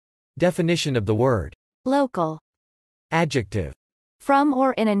Definition of the word. Local. Adjective. From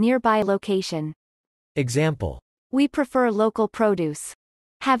or in a nearby location. Example. We prefer local produce.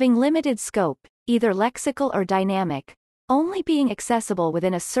 Having limited scope, either lexical or dynamic, only being accessible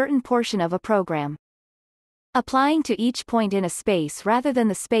within a certain portion of a program. Applying to each point in a space rather than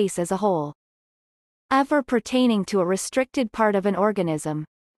the space as a whole. Ever pertaining to a restricted part of an organism.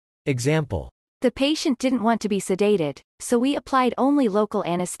 Example. The patient didn't want to be sedated, so we applied only local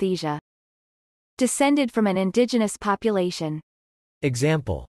anesthesia. Descended from an indigenous population.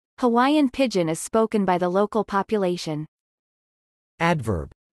 Example. Hawaiian Pidgin is spoken by the local population.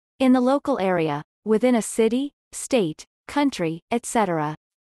 Adverb. In the local area, within a city, state, country, etc.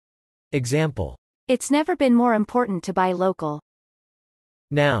 Example. It's never been more important to buy local.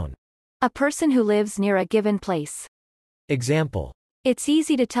 Noun. A person who lives near a given place. Example. It's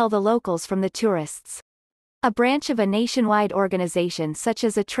easy to tell the locals from the tourists. A branch of a nationwide organization such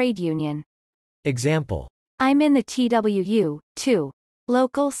as a trade union. Example. I'm in the TWU, 2.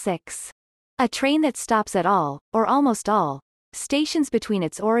 Local 6. A train that stops at all, or almost all, stations between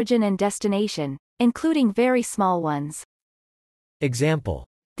its origin and destination, including very small ones. Example.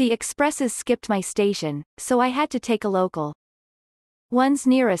 The expresses skipped my station, so I had to take a local. One's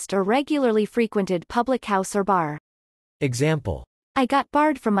nearest or regularly frequented public house or bar. Example. I got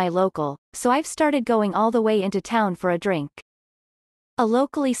barred from my local, so I've started going all the way into town for a drink. A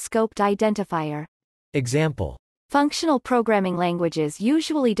locally scoped identifier. Example. Functional programming languages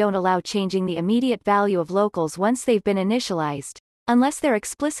usually don't allow changing the immediate value of locals once they've been initialized, unless they're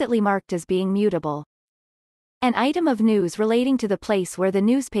explicitly marked as being mutable. An item of news relating to the place where the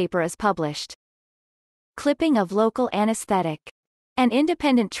newspaper is published. Clipping of local anesthetic. An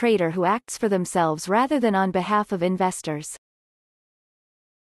independent trader who acts for themselves rather than on behalf of investors.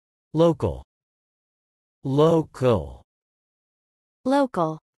 Local. Local.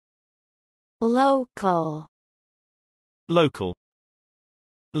 Local. Local. Local.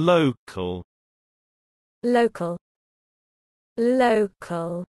 Local. Local.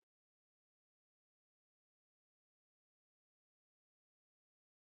 Local.